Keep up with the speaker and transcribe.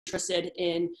interested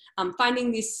in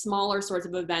finding these smaller sorts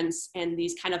of events and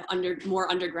these kind of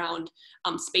more underground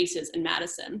spaces in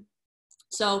Madison.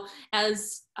 So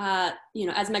as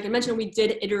as Megan mentioned, we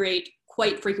did iterate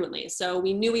quite frequently. So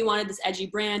we knew we wanted this edgy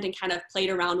brand and kind of played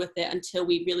around with it until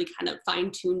we really kind of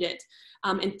fine-tuned it.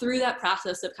 And through that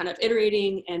process of kind of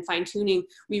iterating and fine-tuning,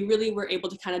 we really were able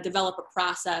to kind of develop a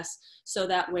process so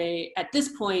that way, at this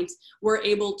point, we're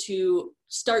able to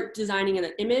start designing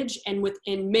an image and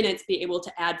within minutes be able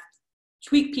to add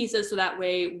tweak pieces so that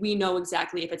way we know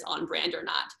exactly if it's on brand or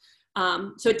not.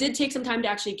 So it did take some time to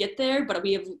actually get there, but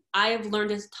I have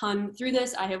learned a ton through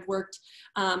this. I have worked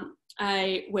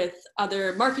with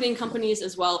other marketing companies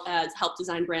as well as help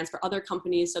design brands for other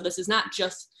companies. So this is not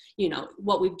just,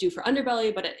 what we do for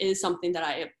Underbelly, but it is something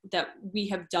that we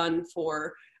have done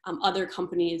for other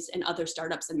companies and other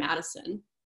startups in Madison.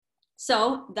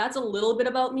 So that's a little bit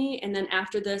about me. And then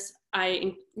after this,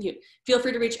 feel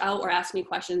free to reach out or ask me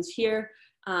questions here.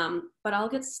 But I'll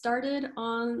get started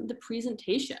on the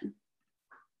presentation.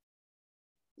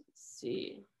 Let's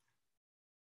see.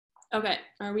 Okay,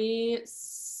 are we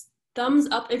thumbs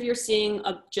up if you're seeing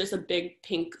just a big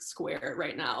pink square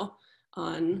right now?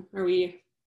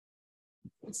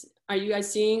 Are you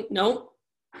guys seeing? No?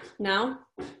 Now?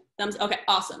 Thumbs, okay,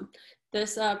 awesome.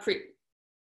 This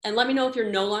and let me know if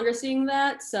you're no longer seeing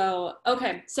that. So,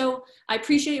 okay, so I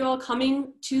appreciate you all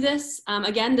coming to this.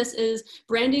 Again, this is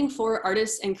branding for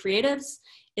artists and creatives.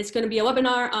 It's going to be a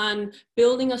webinar on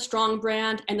building a strong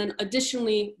brand and then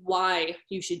additionally why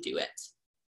you should do it.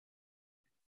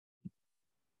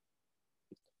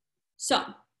 So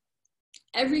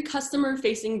every customer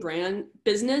facing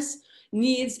business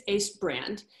needs a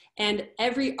brand, and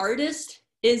every artist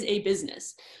is a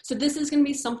business. So this is going to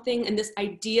be something, and this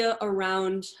idea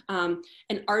around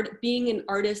being an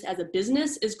artist as a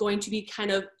business is going to be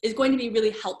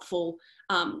really helpful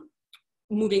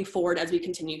moving forward as we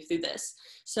continue through this.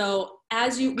 So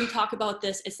as we talk about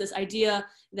this, it's this idea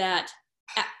that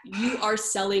you are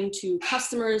selling to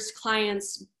customers,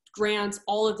 clients, grants,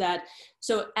 all of that.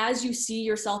 So as you see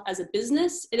yourself as a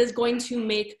business, it is going to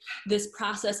make this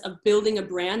process of building a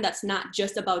brand that's not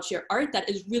just about your art, that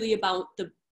is really about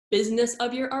the business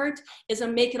of your art, is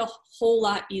going to make it a whole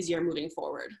lot easier moving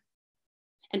forward.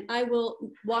 And I will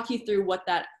walk you through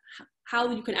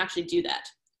how you can actually do that.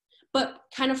 But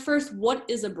kind of first, what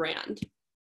is a brand?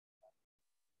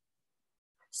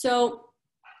 So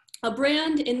a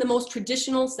brand in the most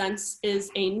traditional sense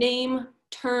is a name,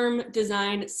 term,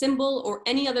 design, symbol, or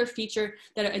any other feature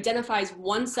that identifies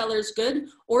one seller's good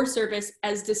or service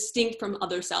as distinct from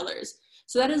other sellers.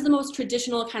 So that is the most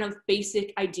traditional kind of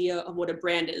basic idea of what a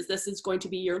brand is. This is going to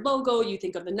be your logo. You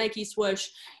think of the Nike swoosh,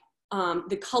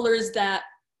 the colors that,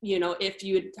 if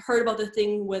you had heard about the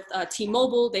thing with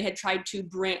T-Mobile, they had tried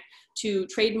to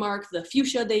trademark the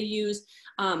fuchsia they use.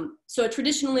 So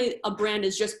traditionally, a brand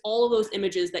is just all of those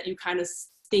images that you kind of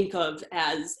think of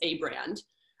as a brand.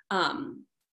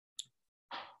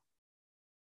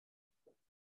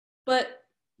 But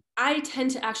I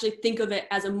tend to actually think of it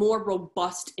as a more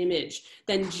robust image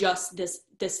than just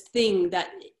this thing that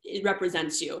it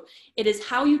represents you. It is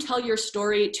how you tell your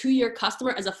story to your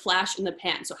customer as a flash in the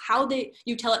pan. So how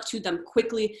you tell it to them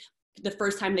quickly the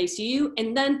first time they see you,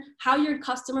 and then how your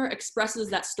customer expresses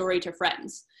that story to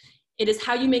friends. It is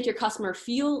how you make your customer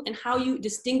feel and how you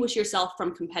distinguish yourself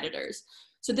from competitors.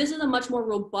 So this is a much more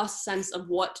robust sense of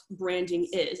what branding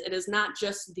is. It is not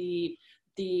just the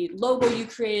logo you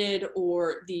created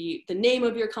or the name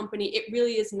of your company. It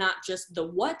really is not just the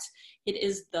what, it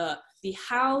is the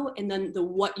how, and then the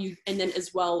what you, and then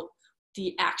as well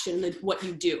the action, what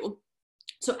you do.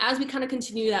 So as we kind of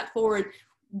continue that forward,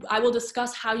 I will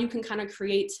discuss how you can kind of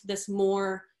create this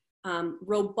more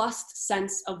robust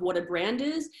sense of what a brand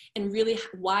is and really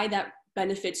why that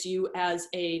benefits you as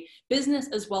a business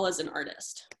as well as an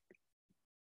artist.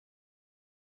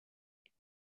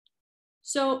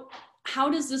 So how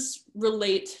does this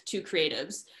relate to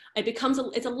creatives?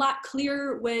 It's a lot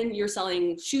clearer when you're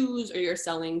selling shoes or you're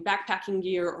selling backpacking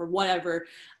gear or whatever.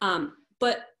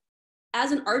 But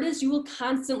as an artist, you will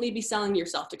constantly be selling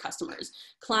yourself to customers,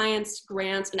 clients,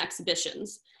 grants, and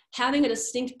exhibitions. Having a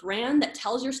distinct brand that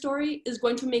tells your story is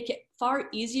going to make it far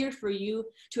easier for you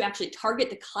to actually target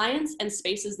the clients and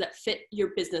spaces that fit your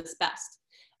business best.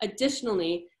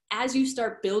 Additionally, as you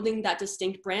start building that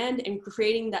distinct brand and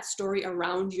creating that story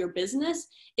around your business,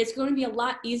 it's going to be a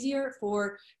lot easier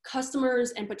for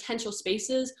customers and potential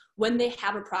spaces when they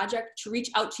have a project to reach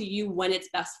out to you when it's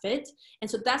best fit. And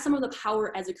so that's some of the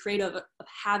power as a creative of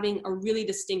having a really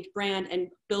distinct brand and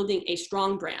building a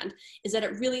strong brand, is that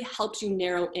it really helps you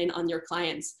narrow in on your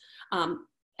clients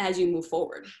as you move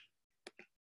forward.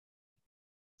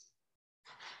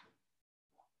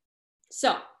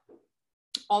 So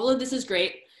all of this is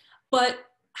great, but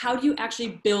how do you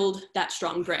actually build that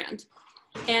strong brand?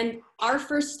 And our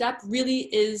first step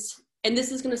really is, and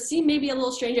this is going to seem maybe a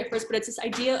little strange at first, but it's this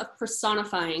idea of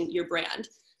personifying your brand.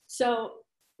 So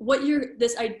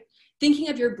thinking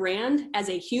of your brand as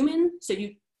a human, so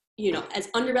you know, as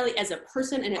Underbelly as a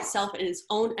person in itself and its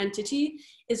own entity,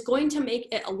 is going to make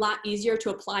it a lot easier to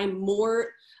apply more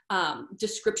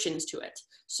descriptions to it.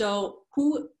 So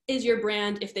who is your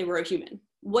brand if they were a human?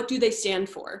 What do they stand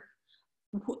for?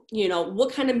 You know,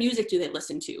 what kind of music do they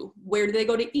listen to? Where do they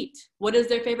go to eat? What is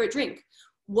their favorite drink?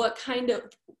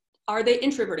 Are they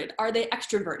introverted? Are they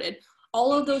extroverted?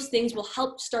 All of those things will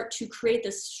help start to create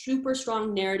this super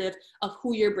strong narrative of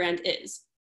who your brand is.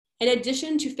 In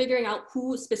addition to figuring out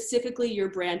who specifically your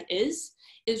brand is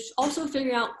also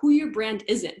figuring out who your brand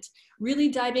isn't, really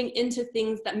diving into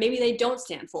things that maybe they don't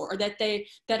stand for, or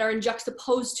that are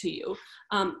juxtaposed to you.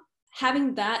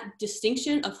 Having that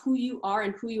distinction of who you are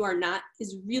and who you are not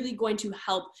is really going to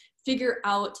help figure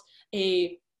out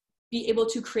be able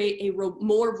to create a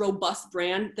more robust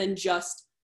brand than just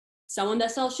someone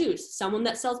that sells shoes, someone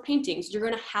that sells paintings. You're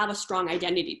going to have a strong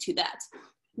identity to that.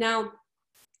 Now,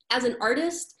 as an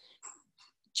artist,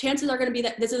 chances are going to be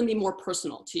that this is going to be more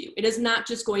personal to you. It is not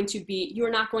just going to be,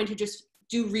 you're not going to just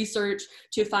do research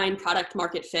to find product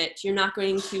market fit. You're not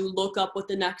going to look up what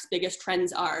the next biggest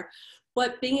trends are.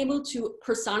 But being able to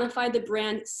personify the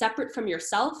brand separate from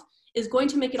yourself is going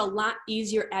to make it a lot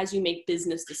easier as you make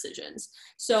business decisions.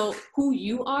 So who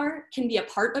you are can be a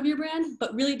part of your brand,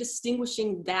 but really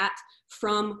distinguishing that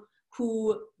from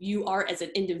who you are as an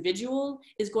individual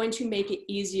is going to make it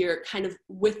easier kind of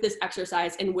with this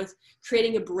exercise and with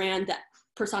creating a brand that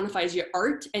personifies your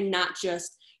art and not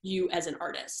just you as an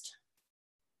artist.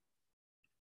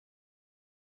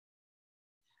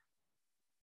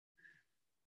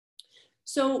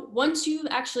 So once you've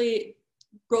actually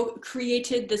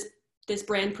created this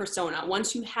brand persona,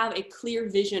 once you have a clear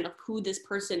vision of who this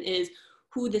person is,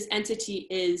 who this entity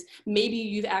is, maybe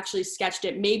you've actually sketched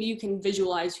it, maybe you can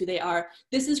visualize who they are,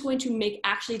 this is going to make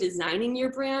actually designing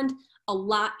your brand a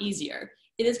lot easier.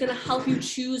 It is going to help you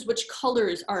choose which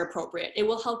colors are appropriate. It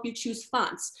will help you choose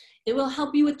fonts. It will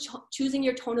help you with choosing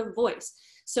your tone of voice.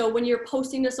 So when you're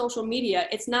posting to social media,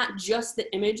 it's not just the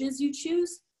images you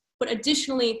choose, but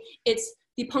additionally, it's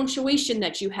the punctuation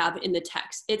that you have in the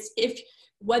text. It's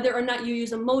whether or not you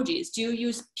use emojis. Do you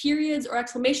use periods or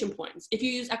exclamation points? If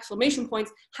you use exclamation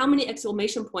points, how many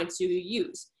exclamation points do you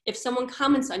use? If someone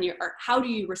comments on your art, how do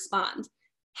you respond?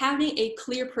 Having a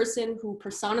clear person who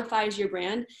personifies your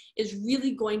brand is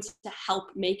really going to help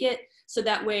make it so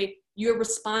that way you're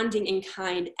responding in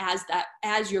kind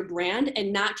as your brand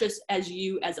and not just as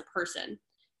you as a person.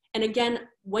 And again,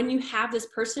 when you have this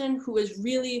person who is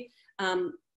really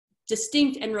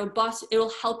distinct and robust, it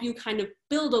will help you kind of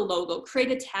build a logo,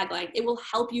 create a tagline. It will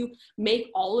help you make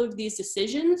all of these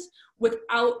decisions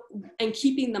and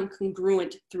keeping them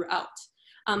congruent throughout.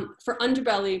 For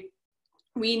Underbelly,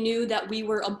 we knew that we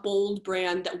were a bold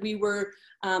brand, that we were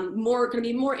going to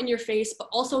be more in your face, but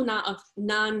also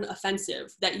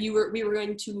non-offensive, that we were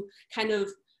going to kind of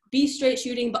be straight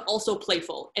shooting, but also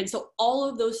playful. And so all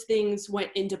of those things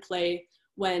went into play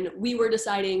when we were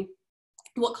deciding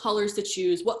what colors to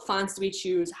choose, what fonts do we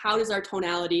choose, how does our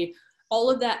tonality, all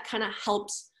of that kind of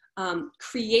helps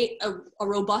create a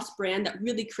robust brand that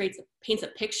really paints a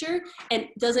picture and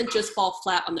doesn't just fall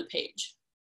flat on the page.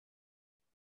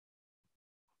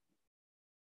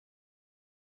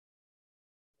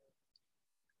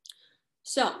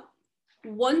 So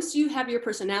once you have your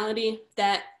personality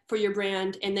for your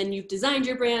brand, and then you've designed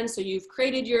your brand, so you've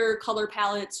created your color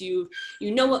palettes, you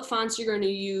know what fonts you're going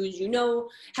to use,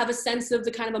 have a sense of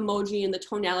the kind of emoji and the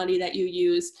tonality that you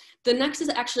use. The next is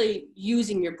actually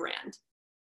using your brand.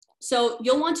 So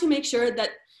you'll want to make sure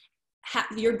that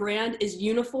your brand is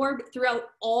uniform throughout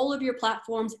all of your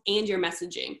platforms and your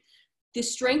messaging. The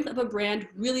strength of a brand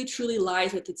really truly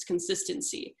lies with its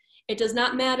consistency. It does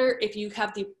not matter if you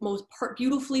have the most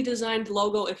beautifully designed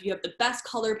logo, if you have the best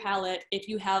color palette, if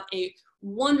you have a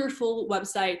wonderful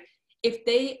website. If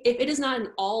it is not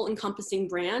an all-encompassing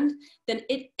brand, then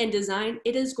it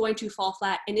is going to fall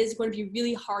flat, and it is going to be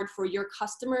really hard for your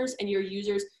customers and your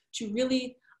users to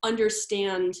really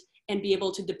understand and be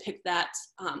able to depict that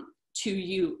to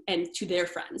you and to their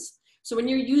friends. So when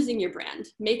you're using your brand,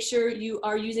 make sure you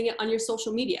are using it on your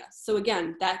social media. So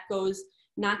again, that goes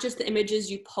not just the images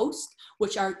you post,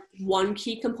 which are one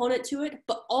key component to it,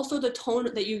 but also the tone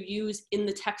that you use in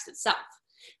the text itself.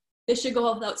 This should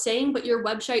go without saying, but your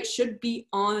website should be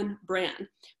on brand.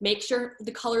 Make sure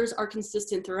the colors are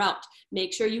consistent throughout.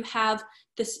 Make sure you have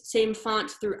the same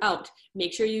font throughout.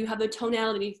 Make sure you have the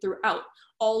tonality throughout.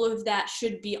 All of that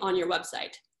should be on your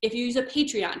website. If you use a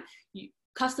Patreon, you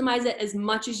customize it as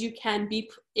much as you can.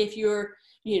 If you're,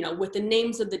 with the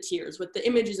names of the tiers, with the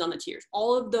images on the tiers,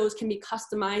 all of those can be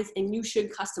customized, and you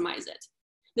should customize it.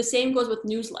 The same goes with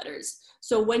newsletters.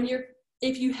 So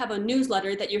if you have a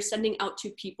newsletter that you're sending out to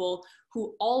people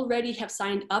who already have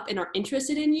signed up and are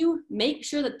interested in you, make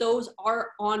sure that those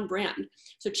are on brand.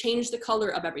 So change the color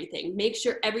of everything. Make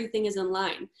sure everything is in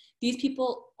line. These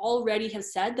people already have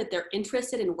said that they're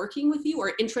interested in working with you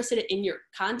or interested in your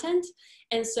content.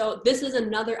 And so this is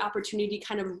another opportunity to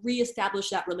kind of reestablish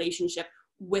that relationship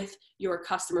with your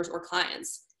customers or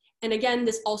clients. And again,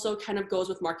 this also kind of goes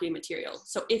with marketing material.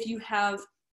 So if you have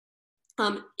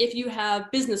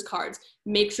business cards,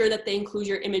 make sure that they include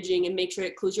your imaging and make sure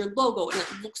it includes your logo and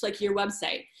it looks like your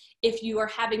website. If you are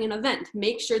having an event,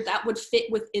 make sure that would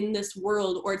fit within this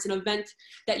world, or it's an event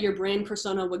that your brand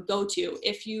persona would go to.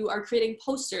 If you are creating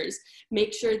posters,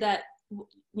 make sure that,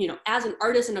 as an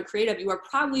artist and a creative, you are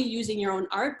probably using your own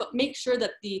art, but make sure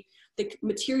that the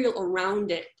material around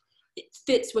it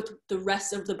fits with the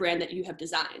rest of the brand that you have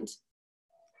designed.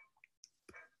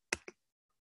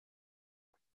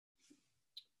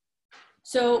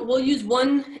 So we'll use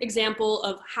one example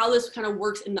of how this kind of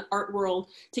works in the art world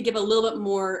to give a little bit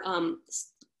more,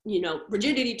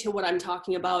 rigidity to what I'm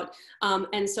talking about.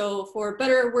 And so for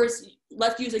better or worse,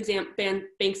 let's use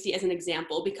Banksy as an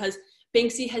example, because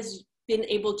Banksy has been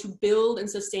able to build and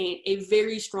sustain a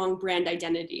very strong brand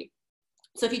identity.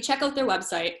 So if you check out their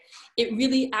website, it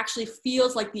really actually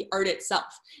feels like the art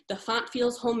itself. The font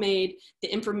feels homemade. The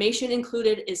information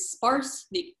included is sparse.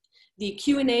 The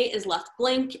Q&A is left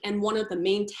blank, and one of the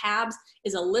main tabs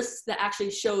is a list that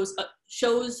actually shows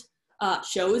shows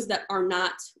that are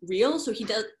not real. So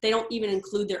they don't even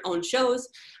include their own shows.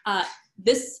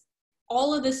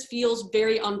 All of this feels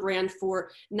very on brand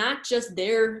for not just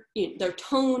their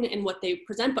tone and what they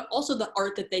present, but also the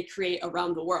art that they create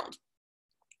around the world.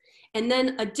 And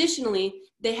then additionally,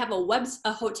 they have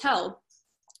a hotel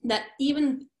that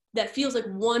feels like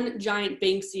one giant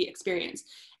Banksy experience.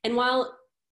 And while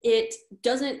it's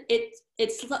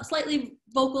slightly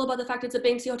vocal about the fact it's a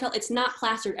Banksy hotel, it's not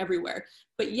plastered everywhere.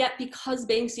 But yet, because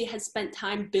Banksy has spent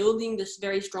time building this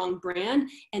very strong brand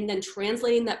and then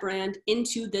translating that brand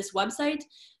into this website,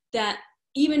 that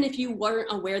even if you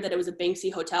weren't aware that it was a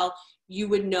Banksy hotel, you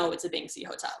would know it's a Banksy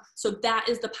hotel. So that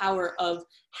is the power of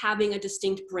having a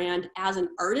distinct brand as an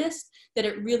artist, that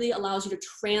it really allows you to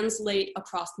translate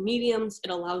across mediums.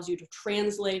 It allows you to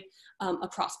translate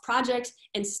across projects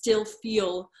and still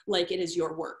feel like it is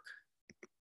your work.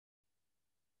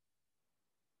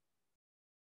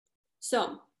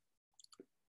 So,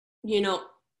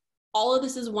 all of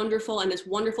this is wonderful, and it's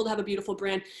wonderful to have a beautiful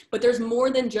brand, but there's more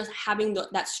than just having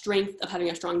that strength of having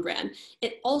a strong brand.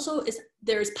 It also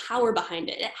there's power behind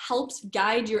it. It helps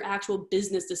guide your actual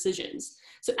business decisions.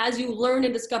 So as you learn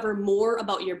and discover more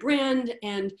about your brand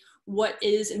and what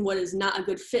is and what is not a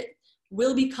good fit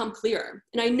will become clearer.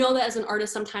 And I know that as an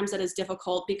artist, sometimes that is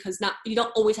difficult because you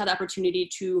don't always have the opportunity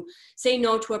to say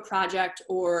no to a project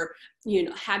or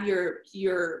have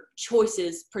your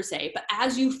choices per se. But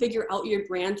as you figure out your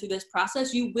brand through this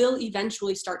process, you will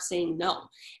eventually start saying no.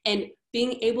 And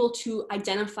being able to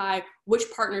identify which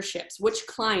partnerships, which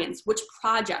clients, which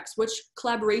projects, which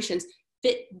collaborations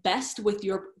fit best with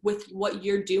what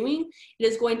you're doing, it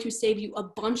is going to save you a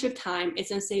bunch of time. It's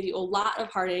going to save you a lot of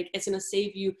heartache. It's going to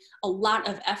save you a lot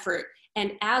of effort.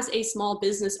 And as a small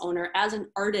business owner, as an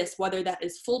artist, whether that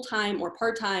is full-time or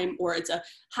part-time or it's a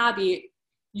hobby,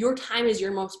 your time is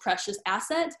your most precious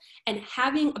asset. And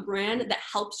having a brand that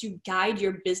helps you guide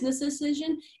your business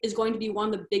decision is going to be one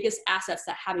of the biggest assets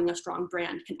that having a strong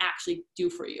brand can actually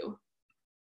do for you.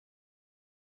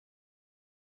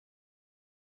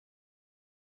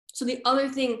 So the other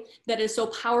thing that is so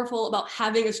powerful about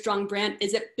having a strong brand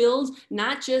is it builds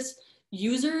not just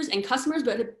users and customers,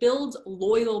 but it builds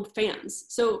loyal fans.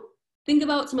 So think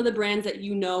about some of the brands that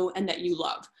you know and that you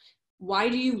love. Why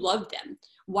do you love them?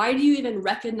 Why do you even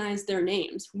recognize their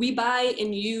names? We buy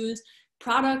and use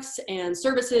products and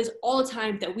services all the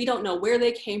time that we don't know where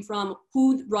they came from,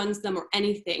 who runs them, or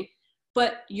anything.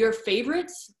 But your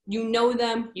favorites, you know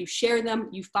them, you share them,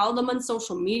 you follow them on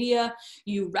social media,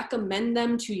 you recommend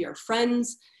them to your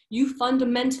friends, you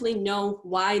fundamentally know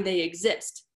why they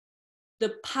exist.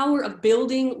 The power of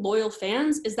building loyal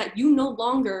fans is that you no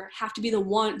longer have to be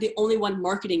the only one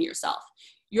marketing yourself.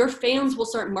 Your fans will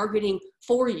start marketing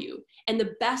for you. And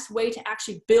the best way to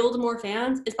actually build more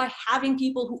fans is by having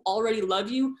people who already love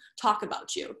you talk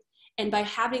about you. And by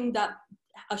having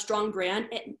a strong brand,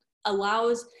 it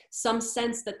allows some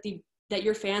sense that the that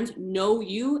your fans know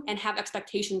you and have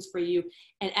expectations for you.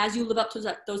 And as you live up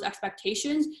to those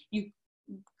expectations, you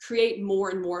create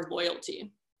more and more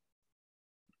loyalty.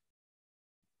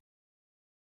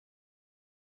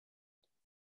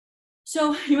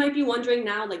 So you might be wondering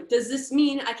now, like, does this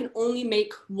mean I can only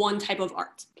make one type of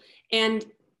art? And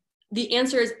the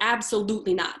answer is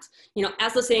absolutely not. You know,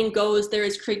 as the saying goes, there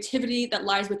is creativity that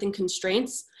lies within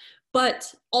constraints,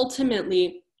 but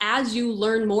ultimately, as you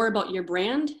learn more about your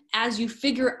brand, as you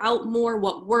figure out more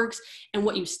what works and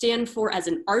what you stand for as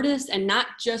an artist, and not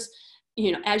just,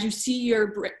 you know, as you see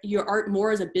your art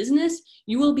more as a business,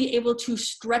 you will be able to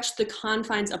stretch the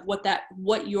confines of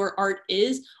what your art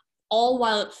is, all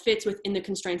while it fits within the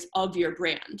constraints of your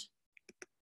brand.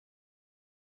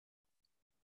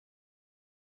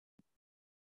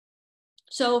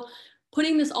 So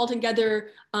putting this all together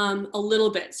a little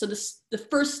bit. So the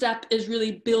first step is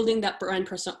really building that brand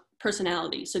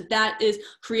personality. So that is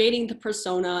creating the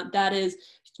persona, that is,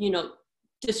 you know,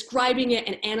 describing it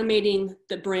and animating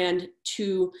the brand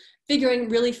to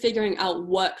really figuring out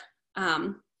what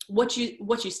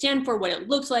you stand for, what it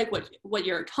looks like, what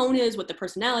your tone is, what the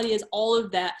personality is, all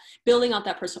of that, building out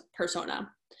that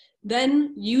persona.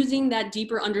 Then using that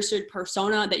deeper understood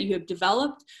persona that you have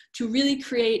developed to really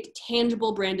create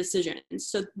tangible brand decisions.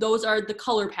 So those are the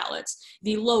color palettes,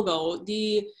 the logo,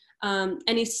 the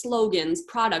any slogans,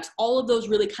 products, all of those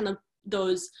really kind of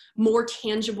those more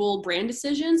tangible brand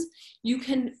decisions.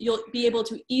 You'll be able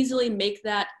to easily make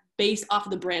that based off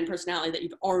of the brand personality that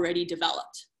you've already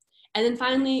developed. And then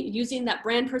finally, using that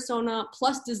brand persona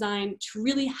plus design to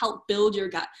really help build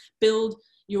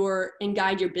and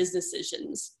guide your business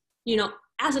decisions. You know,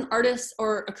 as an artist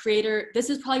or a creator, this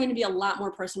is probably going to be a lot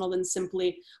more personal than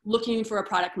simply looking for a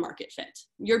product market fit.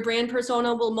 Your brand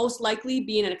persona will most likely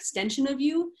be an extension of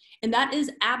you, and that is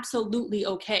absolutely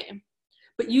okay.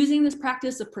 But using this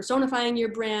practice of personifying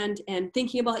your brand and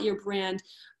thinking about your brand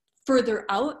further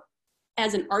out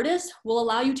as an artist will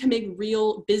allow you to make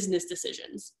real business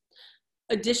decisions.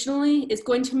 Additionally, it's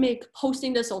going to make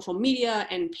posting to social media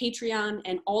and Patreon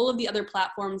and all of the other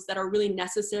platforms that are really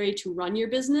necessary to run your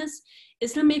business,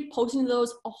 it's going to make posting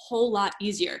those a whole lot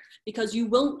easier because you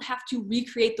won't have to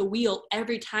recreate the wheel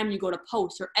every time you go to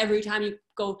post or every time you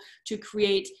go to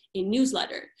create a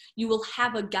newsletter. You will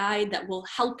have a guide that will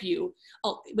help you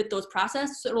with those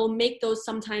processes. So it will make those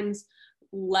sometimes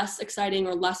less exciting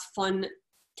or less fun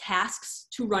tasks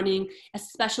to running,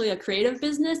 especially a creative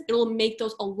business. It will make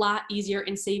those a lot easier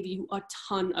and save you a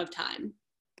ton of time.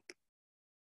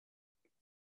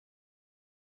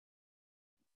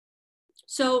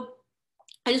 So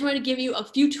I just wanted to give you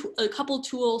a couple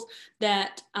tools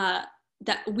that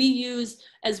we use,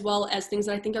 as well as things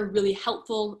that I think are really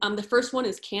helpful. The first one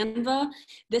is Canva.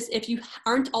 If you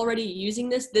aren't already using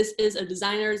this is a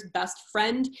designer's best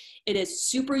friend. It is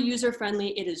super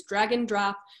user-friendly. It is drag and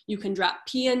drop. You can drop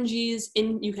PNGs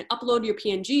in, you can upload your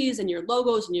PNGs and your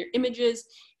logos and your images,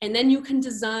 and then you can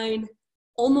design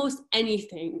almost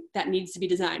anything that needs to be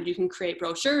designed. You can create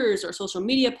brochures or social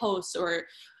media posts or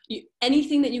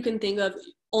anything that you can think of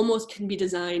almost can be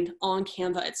designed on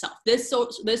Canva itself. This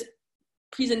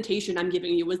presentation I'm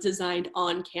giving you was designed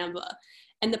on Canva.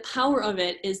 And the power of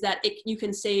it is that you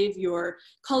can save your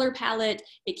color palette.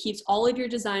 It keeps all of your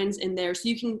designs in there so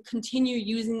you can continue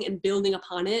using and building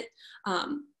upon it.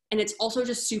 And it's also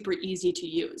just super easy to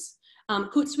use.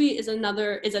 Hootsuite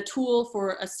is a tool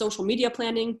for a social media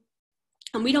planning.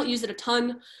 And we don't use it a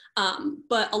ton,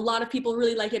 but a lot of people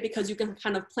really like it because you can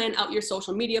kind of plan out your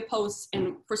social media posts.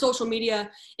 And for social media,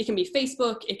 it can be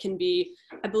Facebook, it can be,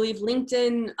 I believe,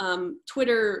 LinkedIn,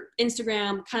 Twitter,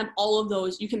 Instagram, kind of all of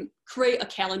those. You can create a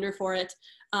calendar for it.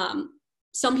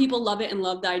 Some people love it and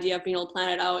love the idea of being able to plan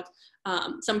it out.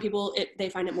 Some people, they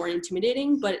find it more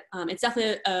intimidating, but it's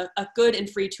definitely a good and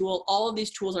free tool. All of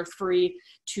these tools are free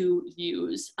to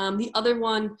use. The other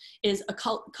one is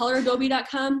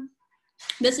coloradobe.com.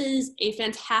 This is a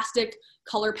fantastic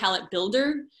color palette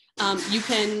builder. You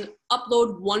can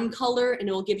upload one color and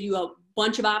it will give you a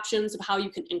bunch of options of how you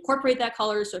can incorporate that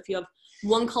color. So if you have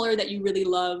one color that you really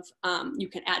love, you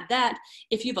can add that.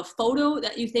 If you have a photo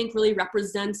that you think really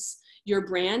represents your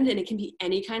brand, and it can be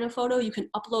any kind of photo, you can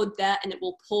upload that and it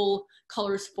will pull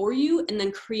colors for you and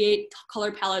then create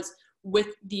color palettes with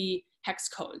the hex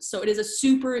codes. So it is a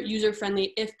super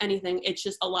user-friendly, if anything, it's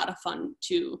just a lot of fun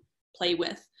to play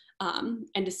with.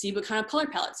 And to see what kind of color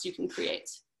palettes you can create.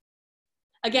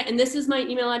 Again, and this is my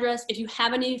email address. If you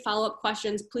have any follow-up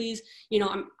questions, please,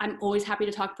 I'm always happy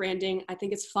to talk branding. I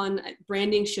think it's fun.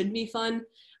 Branding should be fun.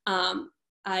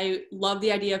 I love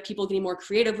the idea of people getting more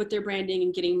creative with their branding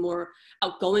and getting more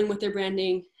outgoing with their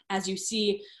branding. As you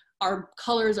see, our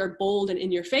colors are bold and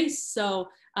in your face. So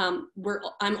I'm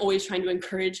always trying to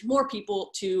encourage more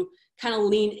people to kind of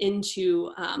lean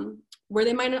into where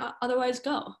they might not otherwise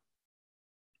go.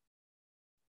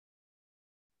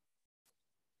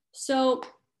 So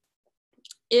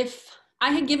if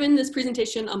I had given this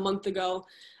presentation a month ago,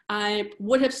 I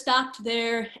would have stopped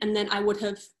there, and then I would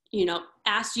have,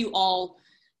 asked you all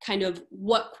kind of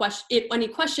any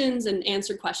questions and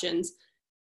answered questions.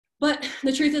 But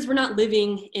the truth is, we're not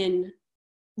living in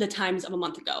the times of a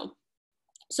month ago.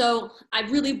 So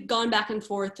I've really gone back and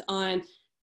forth on,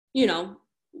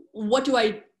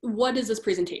 what is this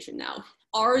presentation now?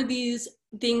 Are these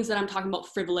things that I'm talking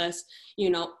about frivolous?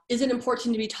 Is it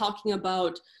important to be talking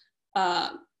about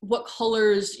what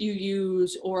colors you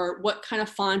use, or what kind of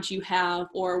font you have,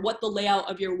 or what the layout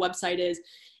of your website is?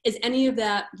 Is any of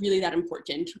that really that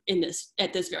important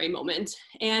at this very moment?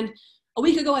 And a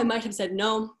week ago, I might have said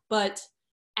no, but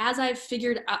as I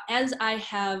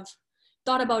have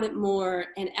thought about it more,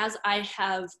 and as I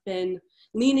have been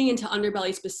leaning into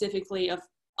Underbelly specifically of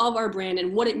our brand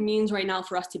and what it means right now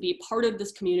for us to be part of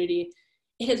this community,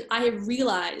 I have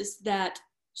realized that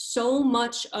so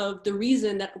much of the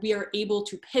reason that we are able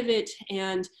to pivot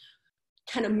and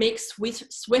kind of make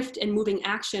swift and moving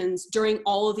actions during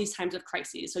all of these times of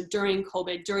crises, so during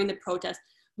COVID, during the protests,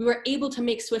 we were able to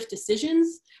make swift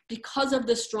decisions because of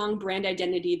the strong brand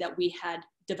identity that we had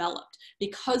developed,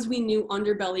 because I know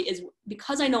Underbelly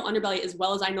as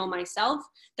well as I know myself,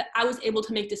 that I was able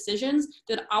to make decisions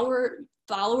that our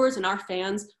followers and our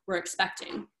fans were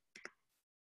expecting.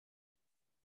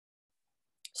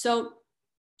 So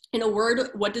in a word,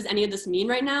 what does any of this mean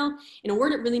right now? In a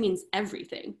word, it really means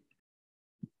everything.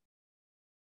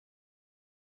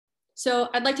 So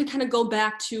I'd like to kind of go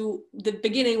back to the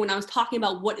beginning when I was talking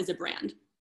about what is a brand.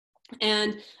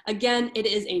 And again, it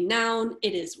is a noun.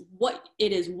 It is what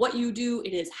you do.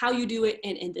 It is how you do it.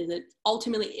 And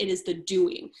ultimately, it is the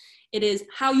doing. It is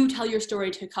how you tell your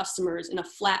story to customers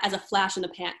as a flash in the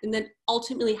pan. And then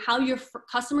ultimately how your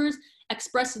customers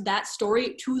express that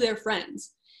story to their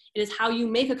friends. It is how you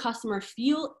make a customer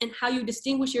feel and how you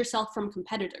distinguish yourself from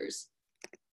competitors.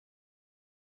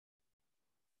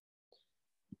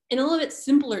 In a little bit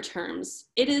simpler terms,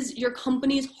 it is your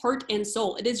company's heart and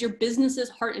soul. It is your business's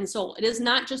heart and soul. It is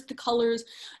not just the colors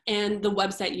and the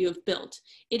website you have built.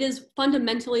 It is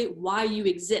fundamentally why you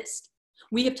exist.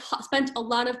 We have spent a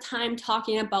lot of time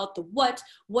talking about the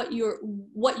what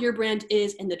your brand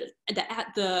is, and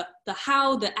the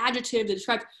how, the adjective, the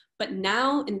describe. But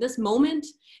now, in this moment,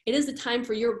 it is the time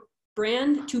for your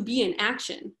brand to be in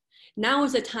action. Now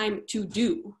is the time to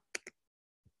do.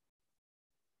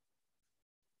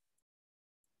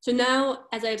 So now,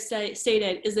 as I've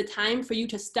stated, is the time for you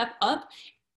to step up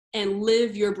and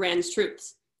live your brand's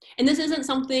truths. And this isn't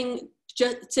something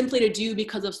just simply to do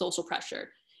because of social pressure.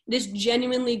 It is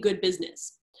genuinely good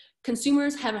business.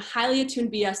 Consumers have a highly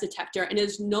attuned BS detector, and it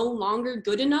is no longer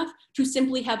good enough to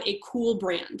simply have a cool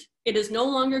brand. It is no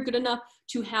longer good enough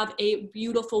to have a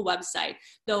beautiful website,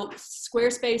 though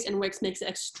Squarespace and Wix makes it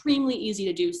extremely easy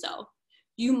to do so.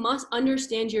 You must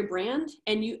understand your brand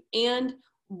and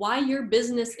why your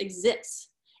business exists.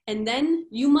 And then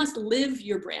you must live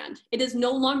your brand. It is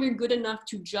no longer good enough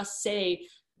to just say,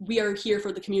 we are here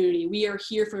for the community, we are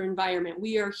here for environment,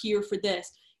 we are here for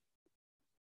this.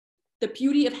 The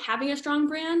beauty of having a strong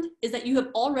brand is that you have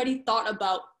already thought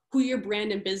about who your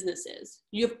brand and business is.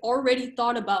 You have already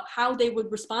thought about how they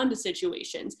would respond to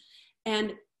situations.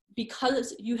 And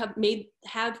because you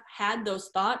have had those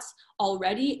thoughts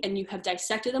already and you have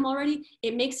dissected them already,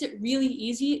 it makes it really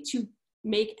easy to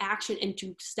make action and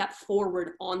to step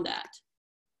forward on that.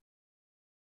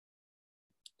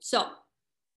 So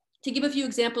to give a few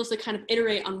examples to kind of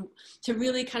iterate on, to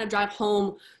really kind of drive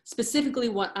home specifically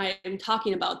what I am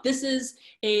talking about. This is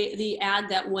the ad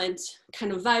that went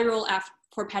kind of viral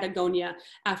for Patagonia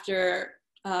after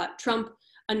Trump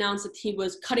announced that he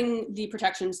was cutting the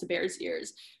protections to bears'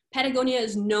 ears. Patagonia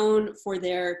is known for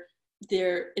their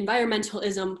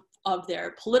environmentalism, of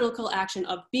their political action,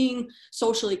 of being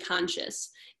socially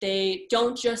conscious. They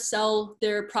don't just sell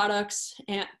their products,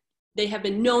 and they have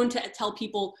been known to tell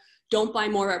people, don't buy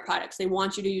more of our products. They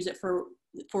want you to use it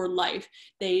for life.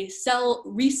 They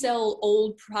resell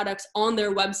old products on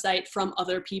their website from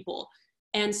other people.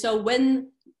 And so when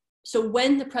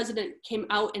the president came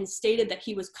out and stated that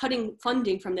he was cutting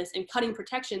funding from this and cutting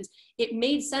protections, it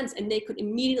made sense, and they could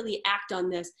immediately act on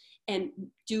this and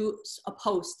do a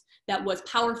post that was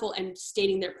powerful and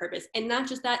stating their purpose. And not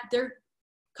just that, their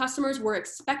customers were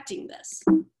expecting this.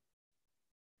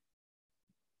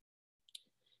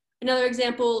 Another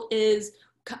example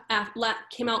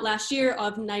came out last year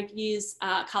of Nike's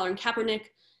Colin Kaepernick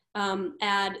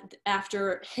ad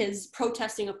after his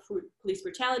protesting of police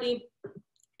brutality.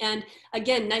 And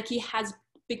again, Nike has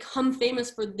become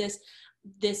famous for this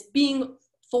being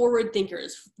forward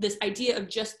thinkers, this idea of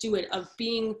just do it, of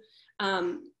being,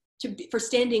 for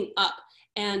standing up.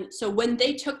 And so when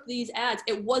they took these ads,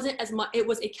 it wasn't as much, it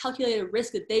was a calculated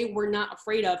risk that they were not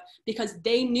afraid of, because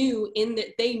they knew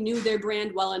their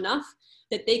brand well enough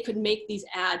that they could make these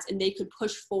ads and they could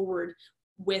push forward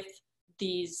with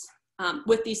these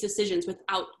decisions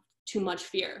without too much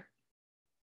fear.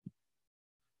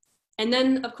 And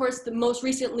then, of course, the most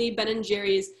recently, Ben &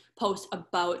 Jerry's post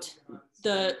about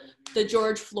the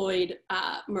George Floyd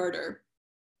murder.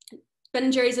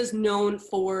 Ben & Jerry's is known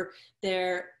for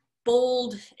their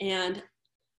bold and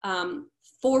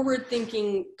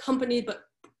forward-thinking company, but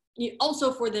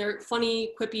also for their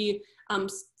funny, quippy,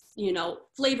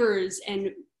 flavors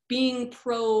and being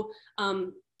pro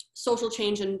social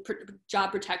change and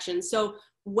job protection. So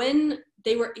when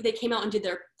they came out and did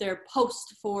their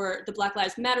post for the Black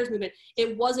Lives Matters movement,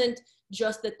 it wasn't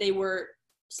just that they were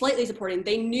slightly supporting.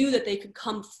 They knew that they could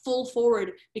come full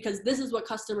forward, because this is what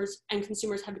customers and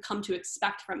consumers have come to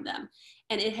expect from them.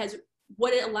 And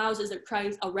what it allows is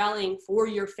a rallying for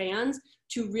your fans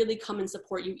to really come and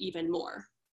support you even more.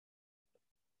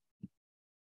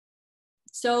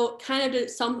 So kind of to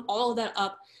sum all of that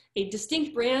up, a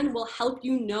distinct brand will help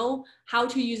you know how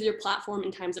to use your platform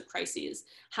in times of crises,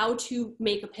 how to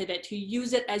make a pivot, to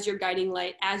use it as your guiding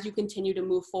light as you continue to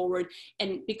move forward.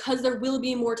 And because there will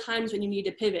be more times when you need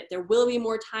to pivot, there will be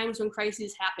more times when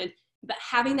crises happen, but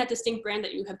having that distinct brand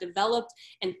that you have developed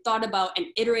and thought about and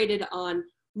iterated on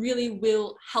really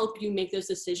will help you make those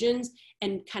decisions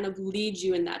and kind of lead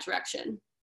you in that direction.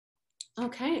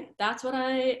 Okay, that's what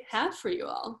I have for you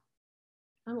all.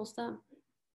 Almost done.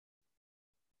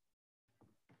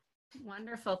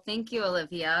 Wonderful. Thank you,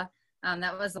 Olivia.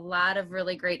 That was a lot of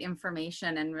really great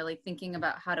information, and really thinking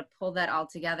about how to pull that all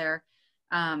together.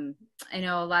 I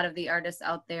know a lot of the artists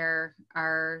out there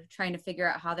are trying to figure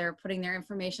out how they're putting their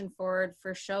information forward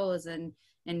for shows and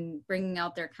bringing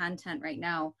out their content right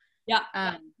now.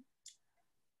 Yeah.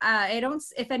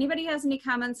 If anybody has any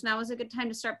comments, now is a good time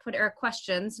to start or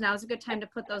questions. Now is a good time to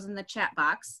put those in the chat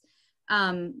box.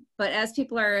 But as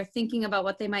people are thinking about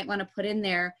what they might want to put in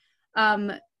there,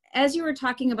 as you were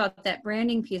talking about that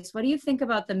branding piece, what do you think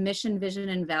about the mission, vision,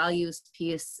 and values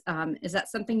piece? Is that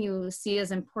something you see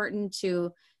as important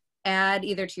to add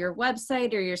either to your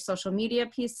website or your social media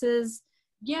pieces?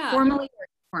 Yeah. Formally or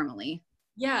informally?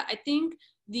 Yeah, I think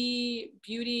the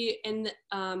beauty and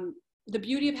the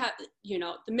beauty of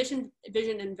the mission,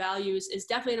 vision, and values is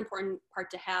definitely an important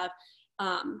part to have.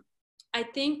 I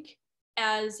think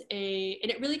and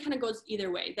it really kind of goes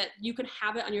either way, that you can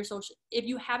have it on your if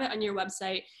you have it on your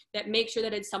website, that make sure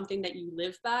that it's something that you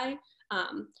live by.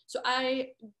 So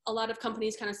a lot of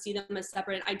companies kind of see them as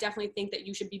separate. I definitely think that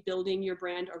you should be building your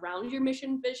brand around your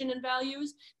mission, vision, and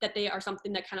values, that they are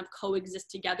something that kind of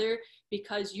coexist together,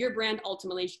 because your brand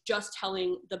ultimately is just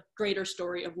telling the greater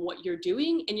story of what you're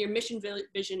doing, and your mission,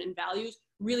 vision, and values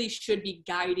really should be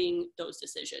guiding those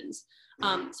decisions.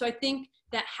 So I think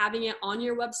that having it on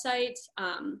your website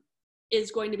is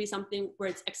going to be something where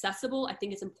it's accessible. I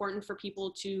think it's important for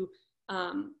people to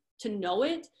know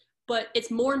it, but it's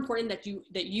more important that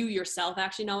you yourself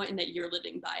actually know it and that you're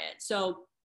living by it. So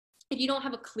if you don't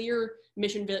have a clear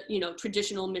mission,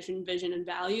 traditional mission, vision, and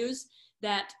values,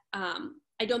 that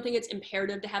I don't think it's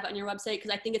imperative to have it on your website, because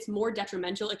I think it's more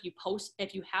detrimental if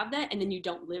you have that and then you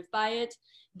don't live by it,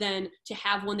 than to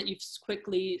have one that you've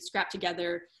quickly scrapped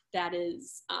together that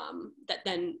is that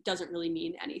then doesn't really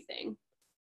mean anything.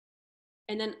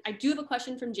 And then I do have a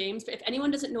question from James. If anyone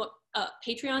doesn't know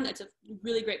Patreon, that's a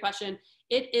really great question.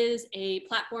 It is a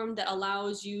platform that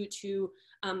allows you to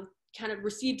kind of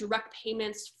receive direct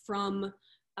payments from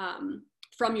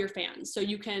your fans. So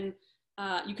you can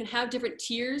have different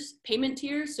tiers, payment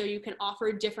tiers. So you can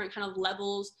offer different kind of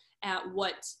levels at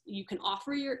what you can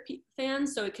offer your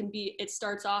fans. So it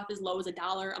starts off as low as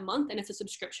 $1 a month, and it's a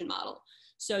subscription model.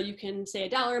 So you can say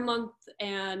 $1 a month,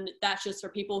 and that's just for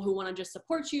people who want to just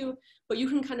support you, but you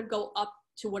can kind of go up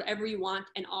to whatever you want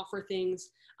and offer things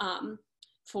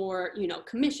for,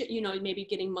 commission, maybe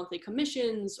getting monthly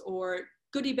commissions or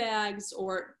goodie bags,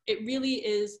 or it really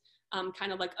is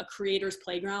kind of like a creator's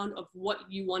playground of what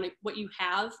you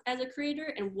have as a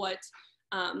creator, and what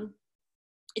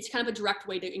it's kind of a direct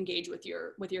way to engage with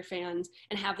your fans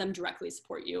and have them directly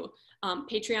support you.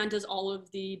 Patreon does all of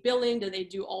the billing, they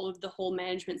do all of the whole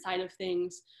management side of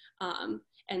things,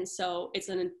 and so it's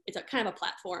a kind of a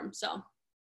platform. So,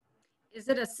 is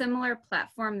it a similar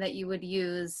platform that you would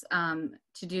use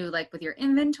to do like with your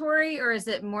inventory, or is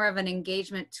it more of an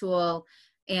engagement tool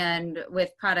and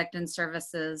with product and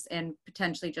services, and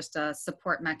potentially just a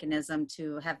support mechanism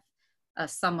to have a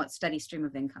somewhat steady stream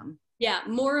of income. Yeah,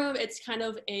 more of it's kind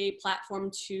of a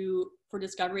platform for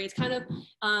discovery. It's kind of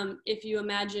if you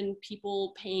imagine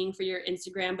people paying for your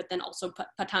Instagram, but then also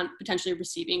potentially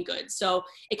receiving goods. So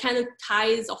it kind of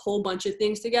ties a whole bunch of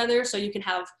things together. So you can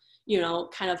have, you know,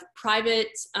 kind of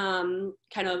private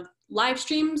kind of live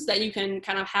streams that you can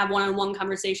kind of have one-on-one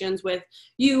conversations with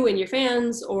you and your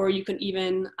fans, or you can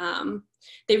even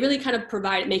they really kind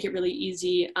of make it really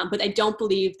easy, but I don't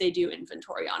believe they do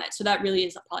inventory on it. So that really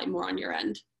is probably more on your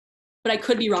end. But I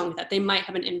could be wrong with that. They might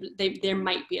have there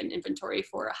might be an inventory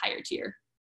for a higher tier.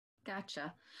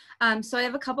 Gotcha. So I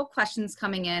have a couple questions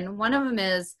coming in. One of them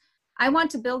is, I want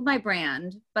to build my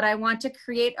brand, but I want to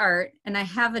create art, and I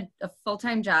have a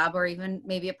full-time job or even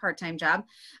maybe a part-time job.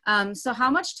 So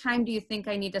how much time do you think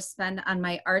I need to spend on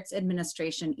my arts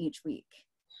administration each week?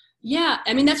 Yeah,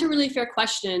 I mean, that's a really fair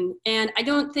question. And I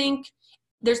don't think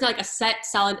there's like a set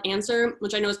solid answer,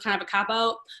 which I know is kind of a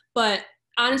cop-out, but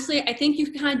honestly, I think you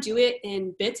can kind of do it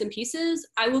in bits and pieces.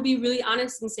 I will be really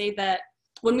honest and say that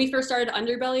when we first started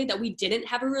Underbelly, that we didn't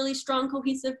have a really strong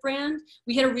cohesive brand.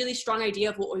 We had a really strong idea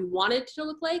of what we wanted to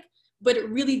look like, but it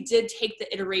really did take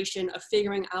the iteration of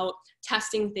figuring out,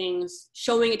 testing things,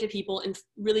 showing it to people, and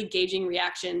really gauging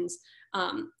reactions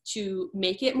to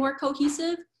make it more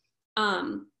cohesive.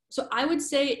 So I would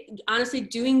say, honestly,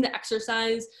 doing the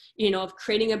exercise, you know, of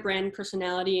creating a brand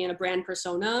personality and a brand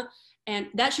persona, and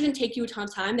that shouldn't take you a ton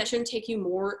of time. That shouldn't take you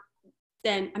more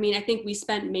than, I mean, I think we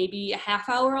spent maybe a half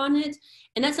hour on it.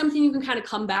 And that's something you can kind of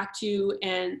come back to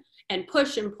and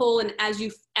push and pull. And as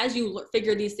you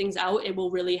figure these things out, it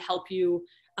will really help you.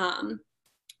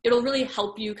 It'll really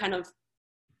help you kind of,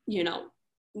 you know,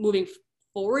 moving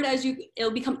forward it'll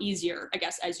become easier, I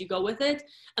guess, as you go with it.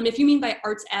 If you mean by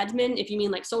arts admin, if you mean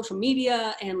like social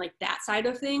media and like that side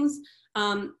of things,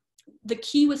 the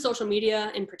key with social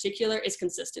media in particular is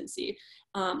consistency.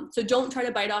 So don't try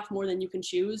to bite off more than you can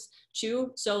chew.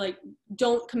 So like,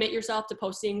 don't commit yourself to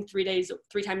posting 3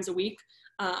 times a week,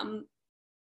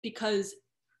 because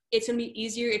it's gonna be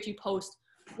easier if you post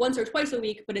once or twice a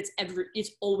week, but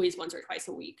it's always once or twice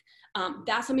a week.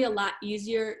 That's gonna be a lot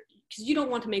easier, because you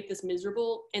don't want to make this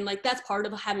miserable. And like, that's part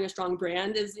of having a strong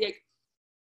brand, is like,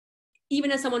 even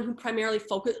as someone who primarily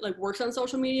works on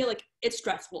social media, like, it's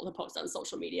stressful to post on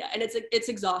social media, and it's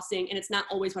exhausting, and it's not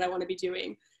always what I want to be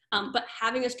doing. But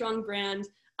having a strong brand,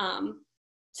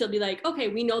 to be like, okay,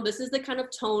 we know this is the kind of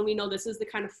tone, we know this is the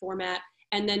kind of format,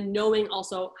 and then knowing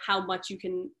also how much you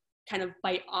can kind of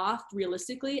bite off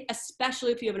realistically,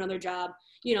 especially if you have another job,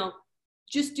 you know,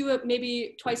 just do it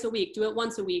maybe twice a week, do it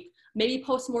once a week, maybe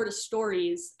post more to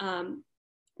stories,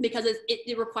 because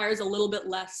it requires a little bit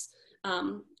less.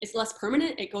 It's less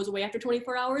permanent. It goes away after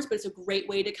 24 hours, but it's a great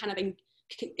way to kind of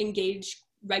engage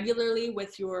regularly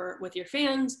with your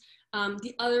fans.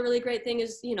 The other really great thing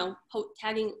is, you know,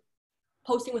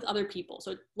 posting with other people.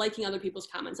 So liking other people's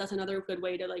comments. That's another good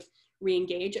way to like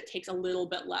re-engage. It takes a little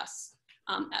bit less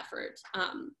effort.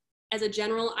 As a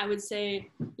general, I would say,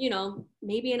 you know,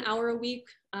 maybe an hour a week,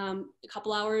 a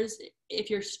couple hours if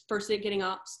you're first getting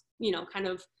up, you know, kind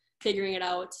of figuring it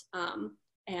out.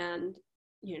 And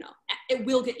you know, it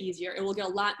will get easier. It will get a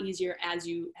lot easier as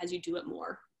you do it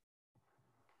more.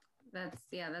 That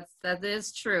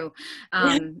is true.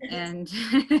 And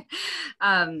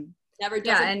never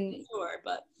does it before,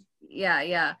 but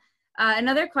yeah.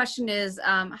 Another question is,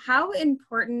 how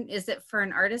important is it for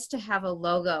an artist to have a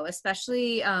logo,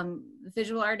 especially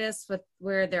visual artists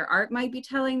where their art might be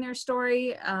telling their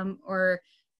story, or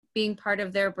being part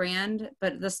of their brand,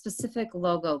 but the specific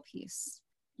logo piece?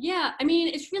 Yeah, I mean,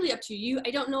 it's really up to you. I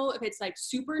don't know if it's like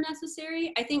super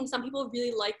necessary. I think some people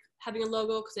really like having a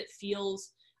logo because it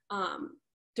feels,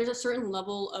 there's a certain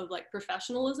level of like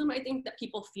professionalism, I think, that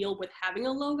people feel with having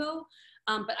a logo.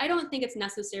 But I don't think it's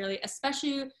necessarily,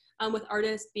 especially with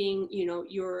artists being, you know,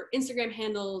 your Instagram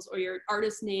handles or your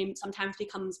artist name sometimes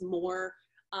becomes more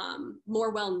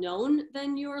well known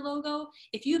than your logo.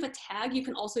 If you have a tag, you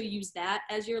can also use that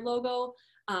as your logo.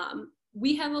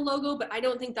 We have a logo, but I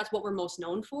don't think that's what we're most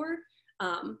known for.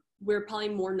 We're probably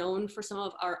more known for some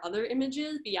of our other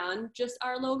images beyond just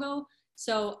our logo.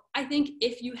 So I think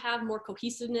if you have more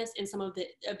cohesiveness in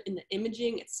in the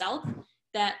imaging itself,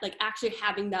 that like actually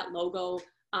having that logo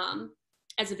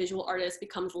as a visual artist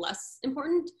becomes less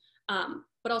important.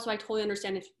 But also I totally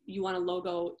understand if you want a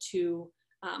logo to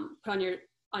put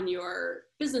on your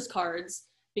business cards,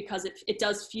 because it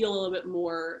does feel a little bit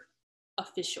more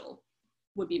official,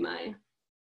 would be my.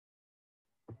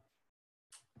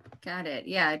 Got it.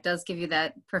 Yeah, it does give you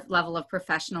that level of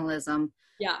professionalism.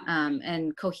 Yeah.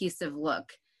 And cohesive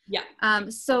look. Yeah.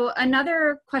 So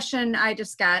another question I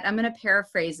just got, I'm going to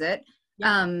paraphrase it.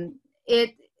 Yeah.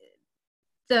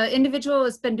 The individual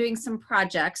has been doing some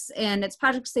projects, and it's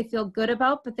projects they feel good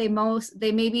about, but they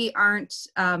maybe aren't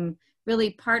really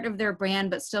part of their brand,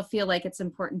 but still feel like it's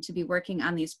important to be working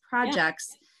on these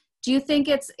projects. Do you think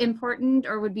it's important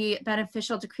or would be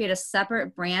beneficial to create a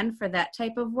separate brand for that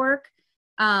type of work,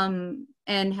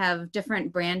 and have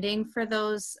different branding for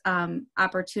those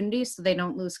opportunities so they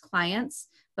don't lose clients,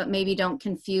 but maybe don't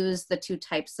confuse the two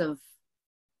types of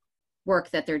work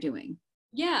that they're doing?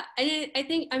 Yeah, I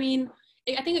think, I mean,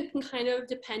 I think it can kind of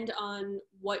depend on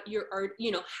what your art,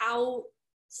 you know, how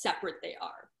separate they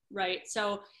are, right?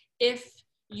 So if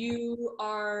you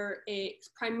are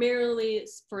primarily,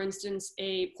 for instance,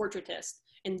 a portraitist,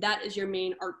 and that is your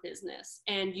main art business,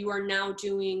 and you are now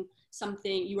doing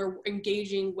something, you are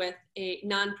engaging with a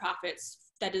nonprofits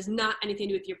that is not anything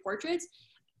to do with your portraits,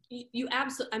 you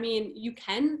absolutely, I mean, you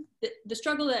can, the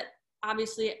struggle that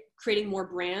obviously creating more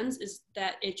brands is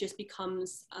that it just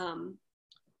becomes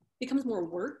more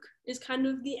work is kind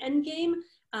of the end game.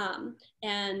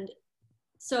 And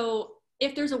so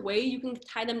if there's a way you can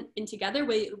tie them in together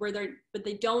but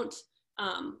they don't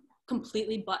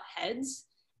completely butt heads,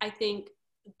 I think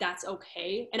that's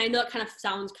okay. And I know it kind of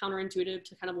sounds counterintuitive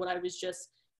to kind of what I was just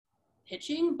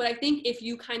pitching, but I think if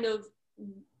you kind of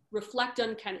reflect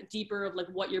on kind of deeper of like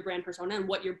what your brand persona and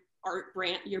what your art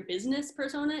brand, your business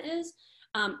persona is,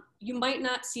 you might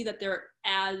not see that they're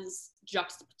as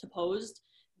juxtaposed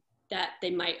that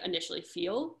they might initially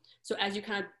feel. So as you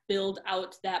kind of build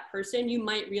out that person, you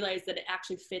might realize that it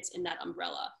actually fits in that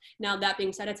umbrella. Now, that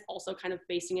being said, it's also kind of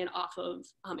basing it off of,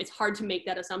 it's hard to make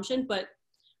that assumption, but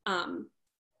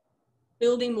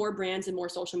building more brands and more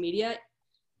social media,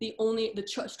 the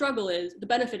struggle is, the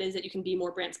benefit is that you can be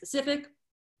more brand specific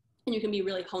and you can be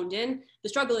really honed in. The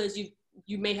struggle is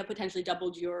you may have potentially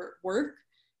doubled your work,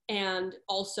 and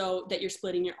also that you're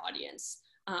splitting your audience.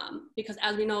 Because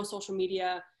as we know, social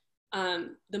media,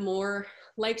 the more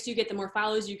likes you get, the more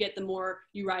follows you get, the more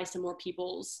you rise to more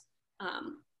people's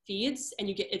feeds, and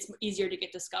it's easier to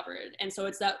get discovered. And so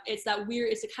it's that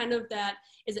weird, it's a kind of that,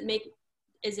 is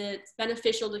it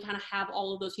beneficial to kind of have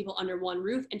all of those people under one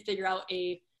roof and figure out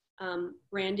a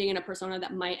branding and a persona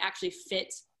that might actually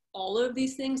fit all of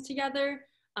these things together?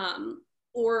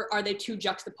 Or are they too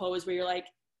juxtaposed where you're like,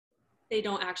 they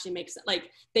don't actually make sense?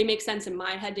 Like, they make sense in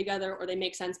my head together, or they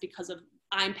make sense because of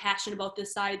I'm passionate about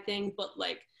this side thing, but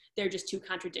like they're just too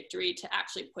contradictory to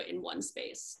actually put in one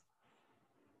space.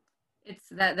 It's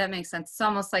that makes sense. It's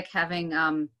almost like having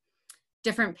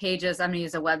different pages. I'm going to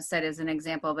use a website as an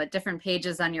example, but different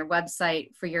pages on your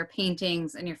website for your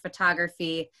paintings and your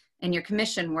photography and your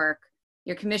commission work.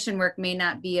 Your commission work may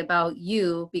not be about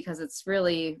you because it's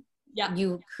really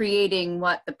you creating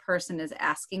what the person is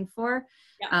asking for.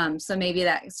 So maybe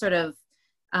that sort of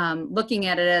looking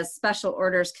at it as special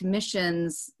orders,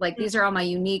 commissions, like these are all my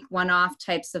unique one-off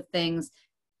types of things,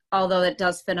 although it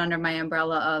does fit under my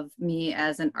umbrella of me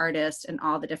as an artist and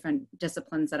all the different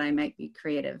disciplines that I might be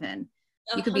creative in.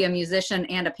 You could be a musician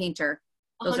and a painter.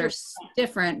 Those 100%. Are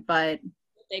different, but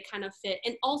they kind of fit.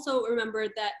 And also remember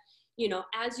that, you know,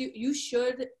 as you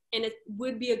should, and it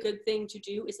would be a good thing to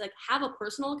do, is like have a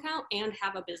personal account and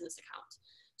have a business account.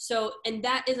 So, and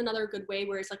that is another good way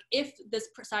where it's like, if this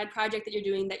side project that you're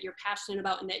doing that you're passionate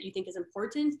about and that you think is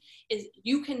important, is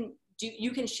you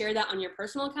can share that on your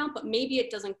personal account, but maybe it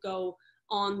doesn't go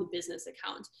on the business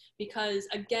account, because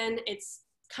again, it's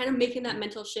kind of making that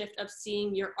mental shift of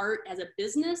seeing your art as a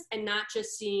business and not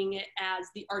just seeing it as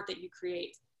the art that you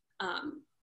create.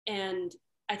 And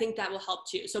I think that will help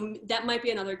too. So that might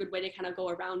be another good way to kind of go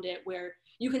around it, where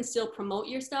you can still promote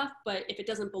your stuff, but if it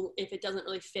doesn't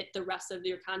really fit the rest of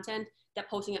your content, that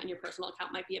posting it on your personal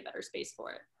account might be a better space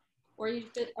for it. Or you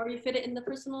fit it in the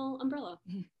personal umbrella.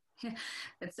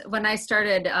 When I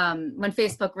started, when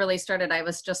Facebook really started, I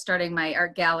was just starting my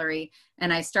art gallery,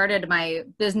 and I started my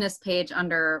business page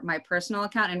under my personal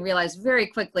account and realized very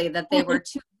quickly that they were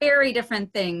two very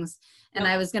different things. And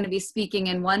I was going to be speaking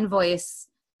in one voice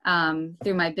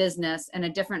through my business and a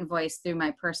different voice through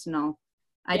my personal.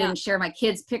 I didn't share my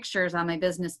kids' pictures on my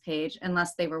business page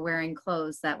unless they were wearing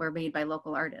clothes that were made by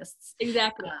local artists.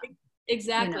 Exactly.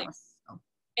 Exactly. You know, so.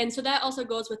 And so that also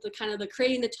goes with the kind of the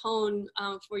creating the tone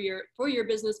for your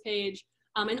business page,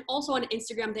 and also on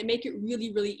Instagram. They make it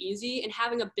really, really easy, and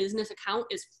having a business account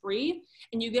is free,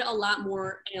 and you get a lot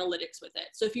more analytics with it.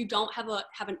 So if you don't have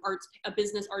a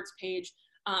business arts page,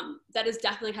 that is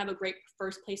definitely kind of a great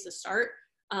first place to start,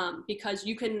 because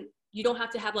you don't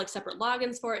have to have like separate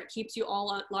logins for it. It keeps you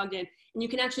all logged in, and you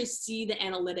can actually see the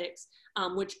analytics,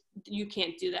 which you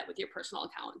can't do that with your personal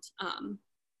account.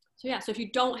 So yeah, so if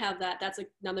you don't have that, that's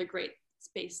another great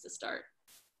space to start.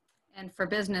 And for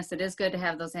business, it is good to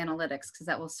have those analytics because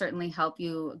that will certainly help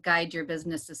you guide your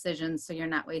business decisions so you're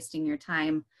not wasting your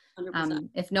time. 100%.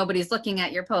 If nobody's looking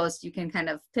at your post, you can kind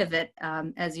of pivot,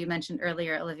 as you mentioned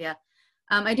earlier, Olivia.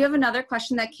 I do have another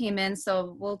question that came in,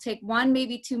 so we'll take one,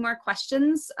 maybe two more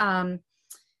questions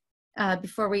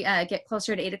before we get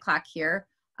closer to 8 o'clock here.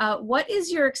 What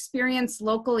is your experience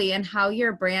locally and how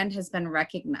your brand has been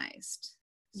recognized?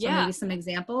 So Yeah. maybe some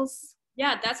examples.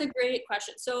 Yeah, that's a great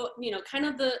question. So, kind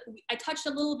of I touched a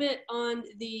little bit on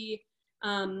the,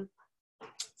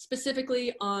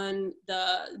 specifically on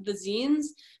the zines.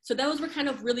 So those were kind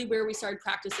of really where we started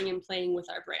practicing and playing with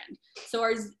our brand. So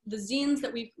the zines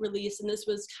that we've released, and this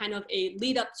was kind of a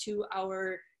lead up to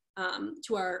our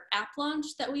app launch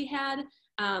that we had.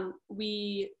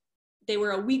 They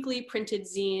were a weekly printed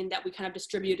zine that we kind of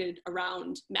distributed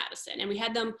around Madison, and we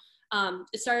had them.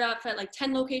 It started off at like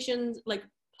 10 locations, like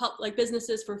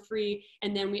businesses for free,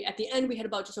 and then at the end we had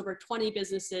about just over 20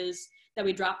 businesses that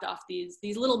we dropped off these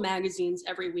little magazines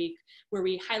every week where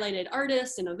we highlighted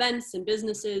artists and events and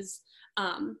businesses,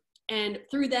 and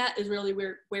through that is really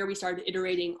where we started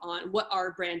iterating on what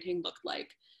our branding looked like.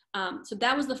 So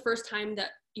that was the first time that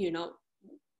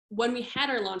when we had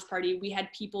our launch party, we had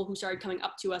people who started coming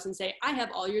up to us and say, I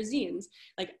have all your zines.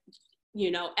 Like,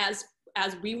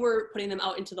 as we were putting them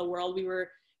out into the world, we were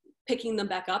picking them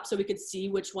back up so we could see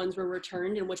which ones were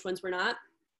returned and which ones were not.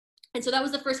 And so that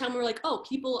was the first time we were like, oh,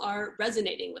 people are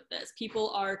resonating with this.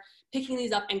 People are picking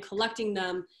these up and collecting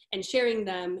them and sharing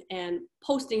them and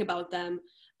posting about them.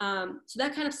 So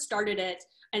that kind of started it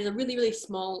as a really, really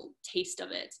small taste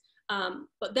of it.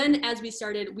 But then as we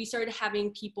started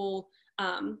having people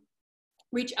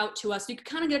reach out to us. So you could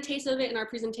kind of get a taste of it in our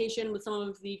presentation with some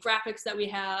of the graphics that we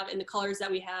have and the colors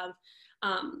that we have.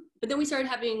 But then we started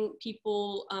having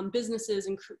people, businesses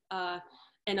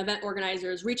and event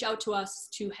organizers reach out to us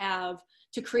to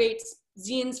create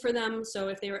zines for them.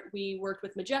 So we worked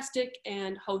with Majestic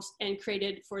and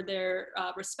created for their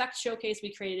Respect Showcase,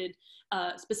 we created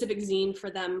a specific zine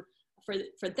for them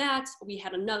for that. We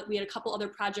had a couple other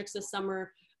projects this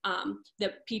summer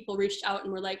that people reached out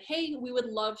and were like, hey, we would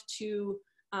love to,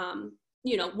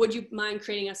 would you mind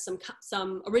creating us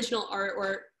some original art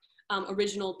or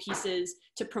original pieces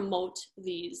to promote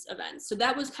these events? So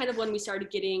that was kind of when we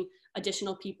started getting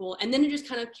additional people. And then it just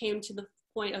kind of came to the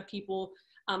point of people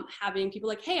having people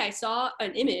like, hey, I saw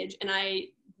an image and I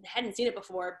hadn't seen it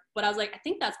before, but I was like, I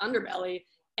think that's Underbelly,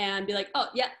 and be like, oh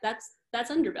yeah, that's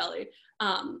Underbelly.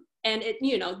 And it,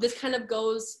 this kind of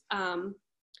goes,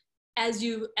 as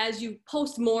you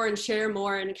post more and share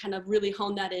more and kind of really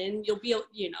hone that in, you'll be,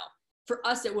 for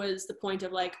us, it was the point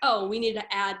of like, oh, we need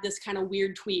to add this kind of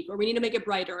weird tweak, or we need to make it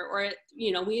brighter, or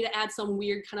we need to add some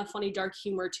weird kind of funny, dark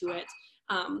humor to it.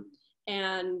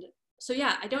 And so,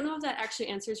 yeah, I don't know if that actually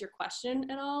answers your question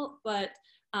at all, but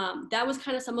that was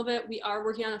kind of some of it. We are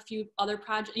working on a few other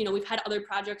projects. We've had other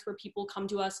projects where people come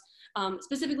to us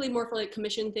specifically more for like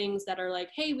commission things that are like,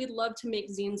 hey, we'd love to make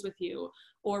zines with you,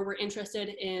 or we're interested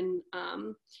in,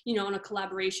 in a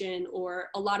collaboration, or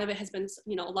a lot of it has been,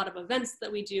 a lot of events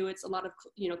that we do. It's a lot of,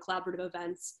 collaborative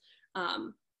events.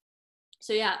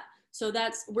 So yeah, so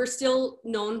we're still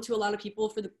known to a lot of people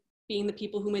for being the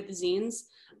people who made the zines.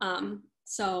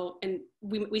 And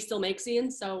we still make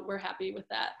zines, so we're happy with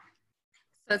that.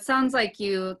 So it sounds like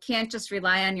you can't just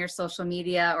rely on your social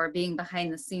media or being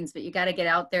behind the scenes, but you got to get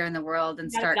out there in the world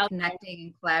and start connecting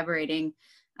and collaborating.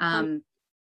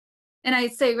 And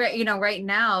I'd say, right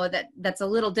now that's a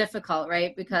little difficult,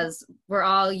 right? Because we're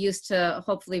all used to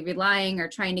hopefully relying or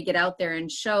trying to get out there in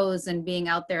shows and being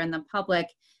out there in the public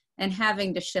and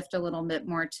having to shift a little bit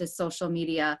more to social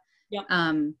media. Yep.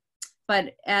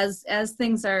 But as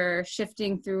things are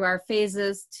shifting through our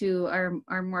phases to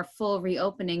our more full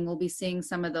reopening, we'll be seeing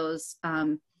some of those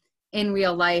in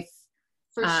real life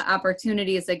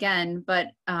opportunities again. But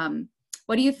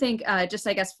what do you think, just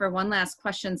I guess for one last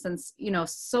question, since,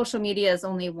 social media is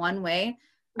only one way,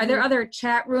 are there other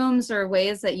chat rooms or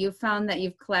ways that you've found that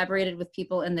you've collaborated with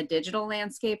people in the digital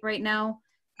landscape right now,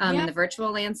 in the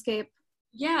virtual landscape?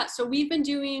 Yeah, so we've been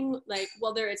doing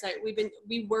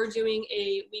we were doing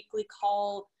a weekly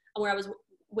call where I was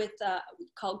with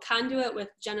called Conduit with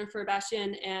Jennifer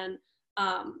Bastian and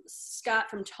Scott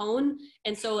from Tone.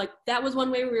 And so like that was one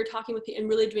way we were talking with people and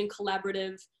really doing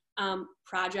collaborative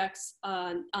projects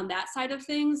on that side of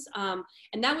things.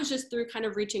 And that was just through kind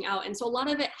of reaching out. And so a lot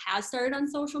of it has started on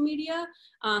social media.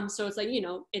 So it's like,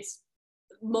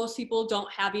 most people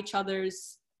don't have each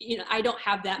other's, I don't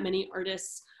have that many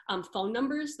artists phone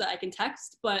numbers that I can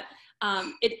text, but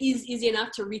it is easy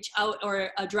enough to reach out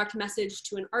or a direct message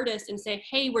to an artist and say,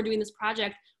 hey, we're doing this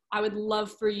project. I would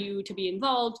love for you to be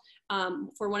involved.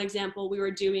 For one example, we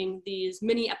were doing these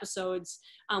mini episodes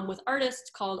with artists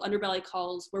called Underbelly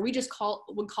Calls, where we just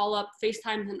would call up,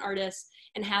 FaceTime an artist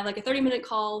and have like a 30-minute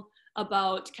call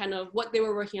about kind of what they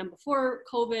were working on before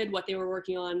COVID, what they were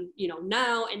working on,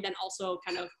 now, and then also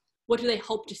kind of what do they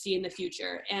hope to see in the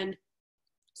future. And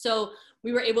so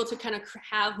we were able to kind of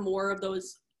have more of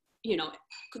those,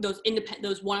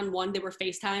 those one-on-one, they were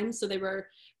FaceTime. So they were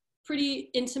pretty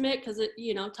intimate because,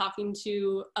 talking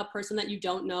to a person that you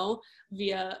don't know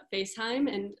via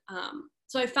FaceTime. And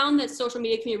so I found that social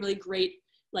media can be a really great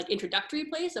like introductory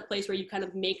place, a place where you kind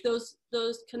of make those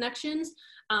connections.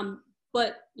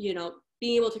 But,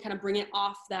 being able to kind of bring it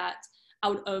out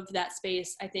of that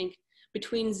space, I think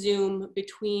between Zoom,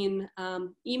 between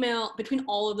email, between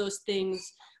all of those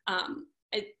things,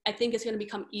 I think it's going to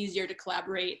become easier to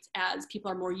collaborate as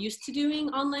people are more used to doing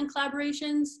online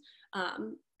collaborations.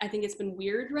 I think it's been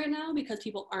weird right now because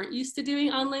people aren't used to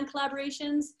doing online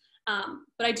collaborations.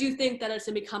 But I do think that it's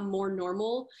going to become more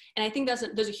normal. And I think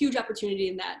there's a huge opportunity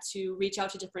in that to reach out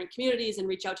to different communities and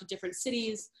reach out to different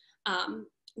cities,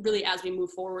 really as we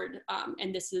move forward.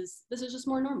 And this is just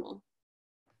more normal.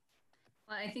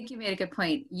 Well, I think you made a good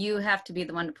point. You have to be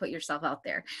the one to put yourself out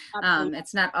there. Absolutely.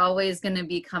 It's not always going to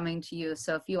be coming to you.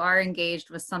 So if you are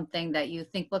engaged with something that you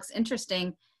think looks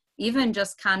interesting, even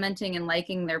just commenting and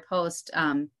liking their post.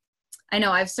 I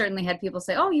know I've certainly had people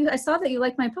say, oh, I saw that you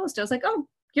liked my post. I was like, oh,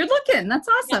 you're looking. That's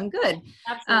awesome. Yeah, good.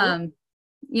 Absolutely.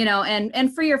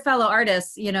 And for your fellow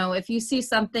artists, if you see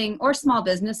something, or small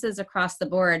businesses across the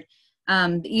board,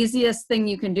 the easiest thing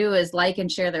you can do is like and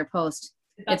share their post.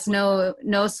 It's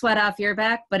no sweat off your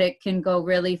back, but it can go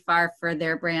really far for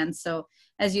their brand. So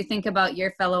as you think about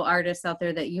your fellow artists out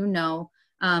there that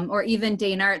or even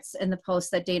Dane Arts and the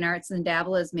post that Dane Arts and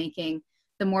DABL is making,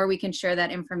 the more we can share that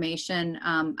information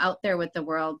out there with the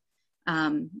world,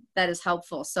 that is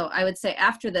helpful. So I would say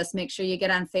after this, make sure you get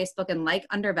on Facebook and like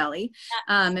Underbelly,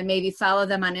 and maybe follow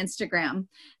them on Instagram,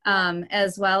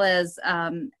 as well as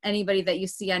anybody that you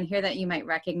see on here that you might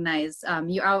recognize.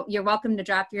 You're welcome to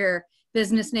drop your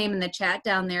business name in the chat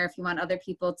down there if you want other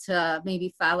people to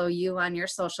maybe follow you on your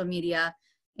social media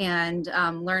and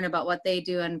learn about what they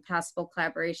do and possible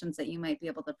collaborations that you might be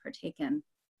able to partake in.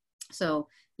 So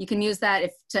you can use that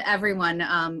to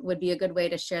everyone would be a good way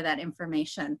to share that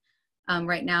information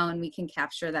right now, and we can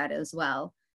capture that as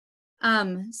well.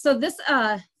 So this,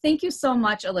 thank you so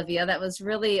much, Olivia. That was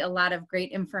really a lot of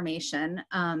great information.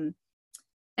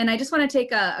 And I just want to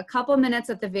take a couple minutes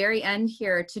at the very end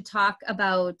here to talk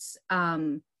about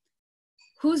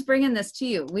who's bringing this to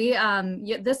you.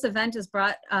 This event is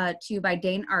brought to you by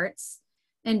Dane Arts,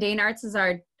 and Dane Arts is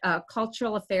our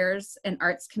Cultural Affairs and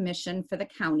Arts Commission for the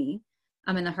county,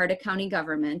 in the heart of county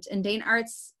government. And Dane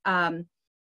Arts,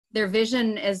 their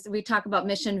vision, as we talk about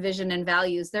mission, vision, and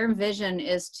values, their vision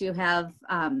is to have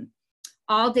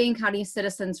all Dane County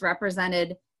citizens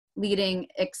represented, leading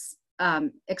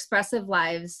expressive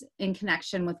lives in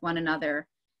connection with one another,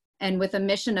 and with a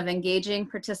mission of engaging,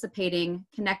 participating,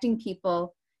 connecting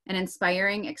people, and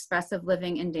inspiring expressive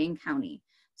living in Dane County.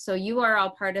 So you are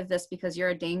all part of this because you're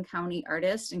a Dane County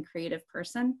artist and creative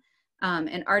person.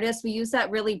 And artists, we use that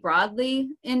really broadly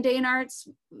in Dane Arts.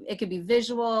 It could be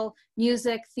visual,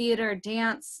 music, theater,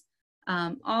 dance,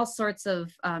 all sorts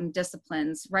of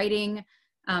disciplines, writing.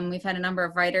 We've had a number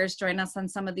of writers join us on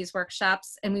some of these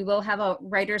workshops, and we will have a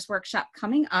writer's workshop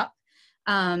coming up.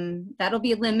 That'll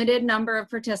be a limited number of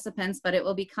participants, but it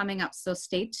will be coming up, so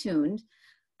stay tuned.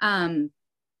 And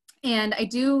I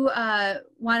do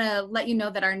want to let you know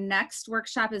that our next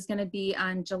workshop is going to be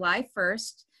on July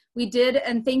 1st. We did,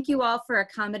 and thank you all for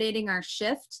accommodating our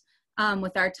shift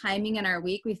with our timing and our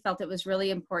week. We felt it was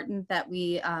really important that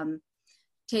we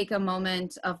take a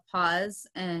moment of pause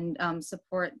and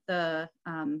support the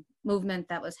movement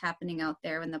that was happening out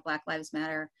there in the Black Lives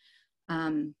Matter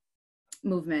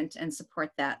movement and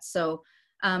support that. So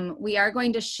we are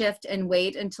going to shift and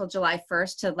wait until July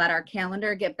 1st to let our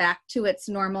calendar get back to its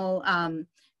normal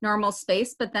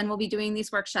space, but then we'll be doing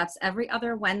these workshops every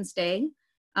other Wednesday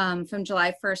from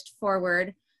July 1st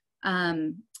forward,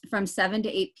 from 7 to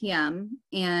 8 p.m.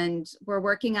 And we're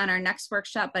working on our next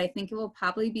workshop, but I think it will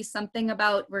probably be something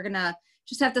about, we're gonna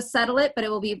just have to settle it, but it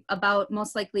will be about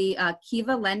most likely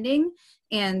Kiva lending.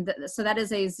 And so that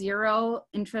is a zero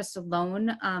interest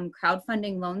loan,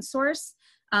 crowdfunding loan source.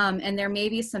 And there may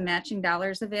be some matching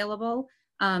dollars available.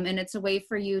 And it's a way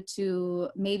for you to,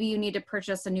 maybe you need to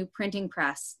purchase a new printing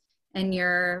press and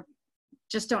you're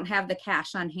just don't have the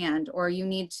cash on hand, or you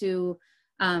need to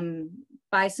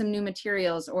buy some new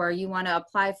materials, or you want to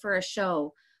apply for a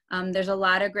show. There's a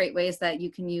lot of great ways that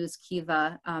you can use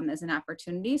Kiva as an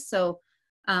opportunity. So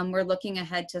we're looking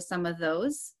ahead to some of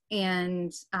those.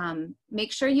 And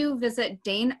make sure you visit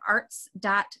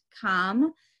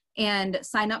danearts.com and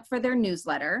sign up for their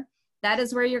newsletter. That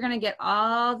is where you're going to get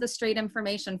all the straight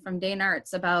information from Dane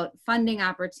Arts about funding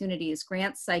opportunities,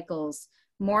 grant cycles,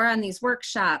 more on these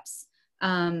workshops,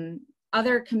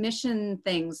 other commission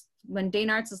things. When Dane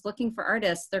Arts is looking for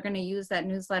artists, they're going to use that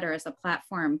newsletter as a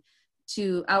platform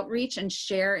to outreach and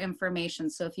share information.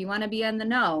 So if you want to be in the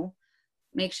know,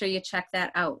 make sure you check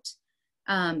that out.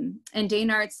 And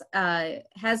Dane Arts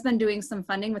has been doing some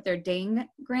funding with their DANG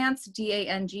grants,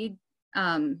 D-A-N-G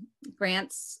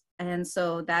grants. And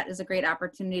so that is a great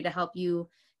opportunity to help you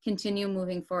continue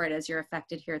moving forward as you're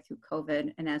affected here through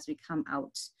COVID and as we come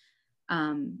out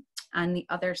on the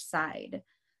other side.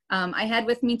 I had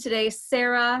with me today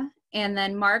Sarah and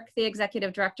then Mark, the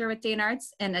executive director with Dane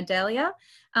Arts, and Adelia.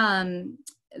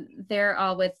 They're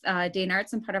all with Dane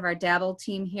Arts and part of our DABL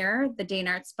team here, the Dane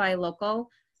Arts Buy Local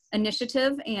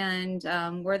initiative. And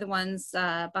we're the ones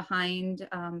behind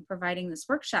providing this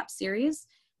workshop series.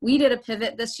 We did a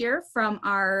pivot this year from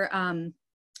our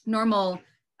normal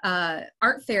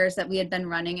art fairs that we had been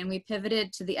running, and we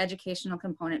pivoted to the educational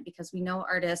component because we know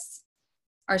artists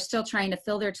are still trying to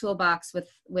fill their toolbox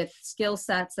with skill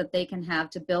sets that they can have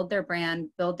to build their brand,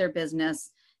 build their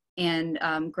business, and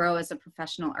grow as a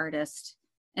professional artist.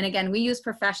 And again, we use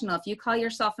professional. If you call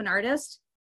yourself an artist,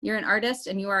 you're an artist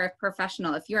and you are a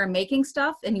professional. If you are making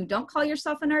stuff and you don't call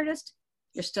yourself an artist,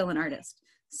 you're still an artist.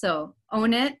 So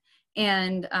own it.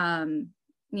 And,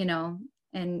 you know,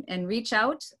 and reach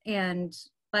out and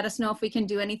let us know if we can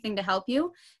do anything to help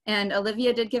you. And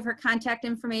Olivia did give her contact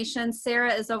information.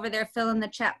 Sarah is over there filling the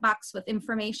chat box with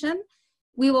information.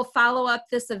 We will follow up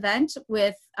this event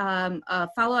with a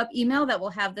follow-up email that will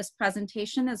have this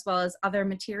presentation as well as other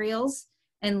materials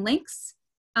and links,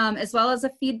 as well as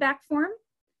a feedback form.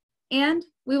 And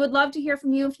we would love to hear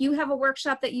from you if you have a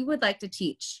workshop that you would like to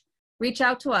teach. Reach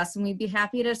out to us and we'd be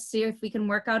happy to see if we can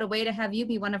work out a way to have you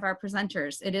be one of our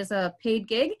presenters. It is a paid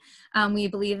gig. We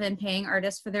believe in paying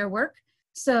artists for their work.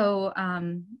 So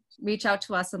reach out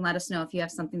to us and let us know if you have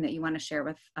something that you want to share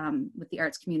with the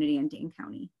arts community in Dane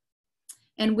County.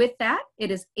 And with that,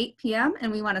 it is 8 p.m.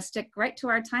 and we want to stick right to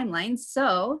our timeline.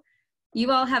 So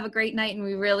you all have a great night and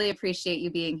we really appreciate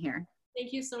you being here.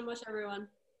 Thank you so much, everyone.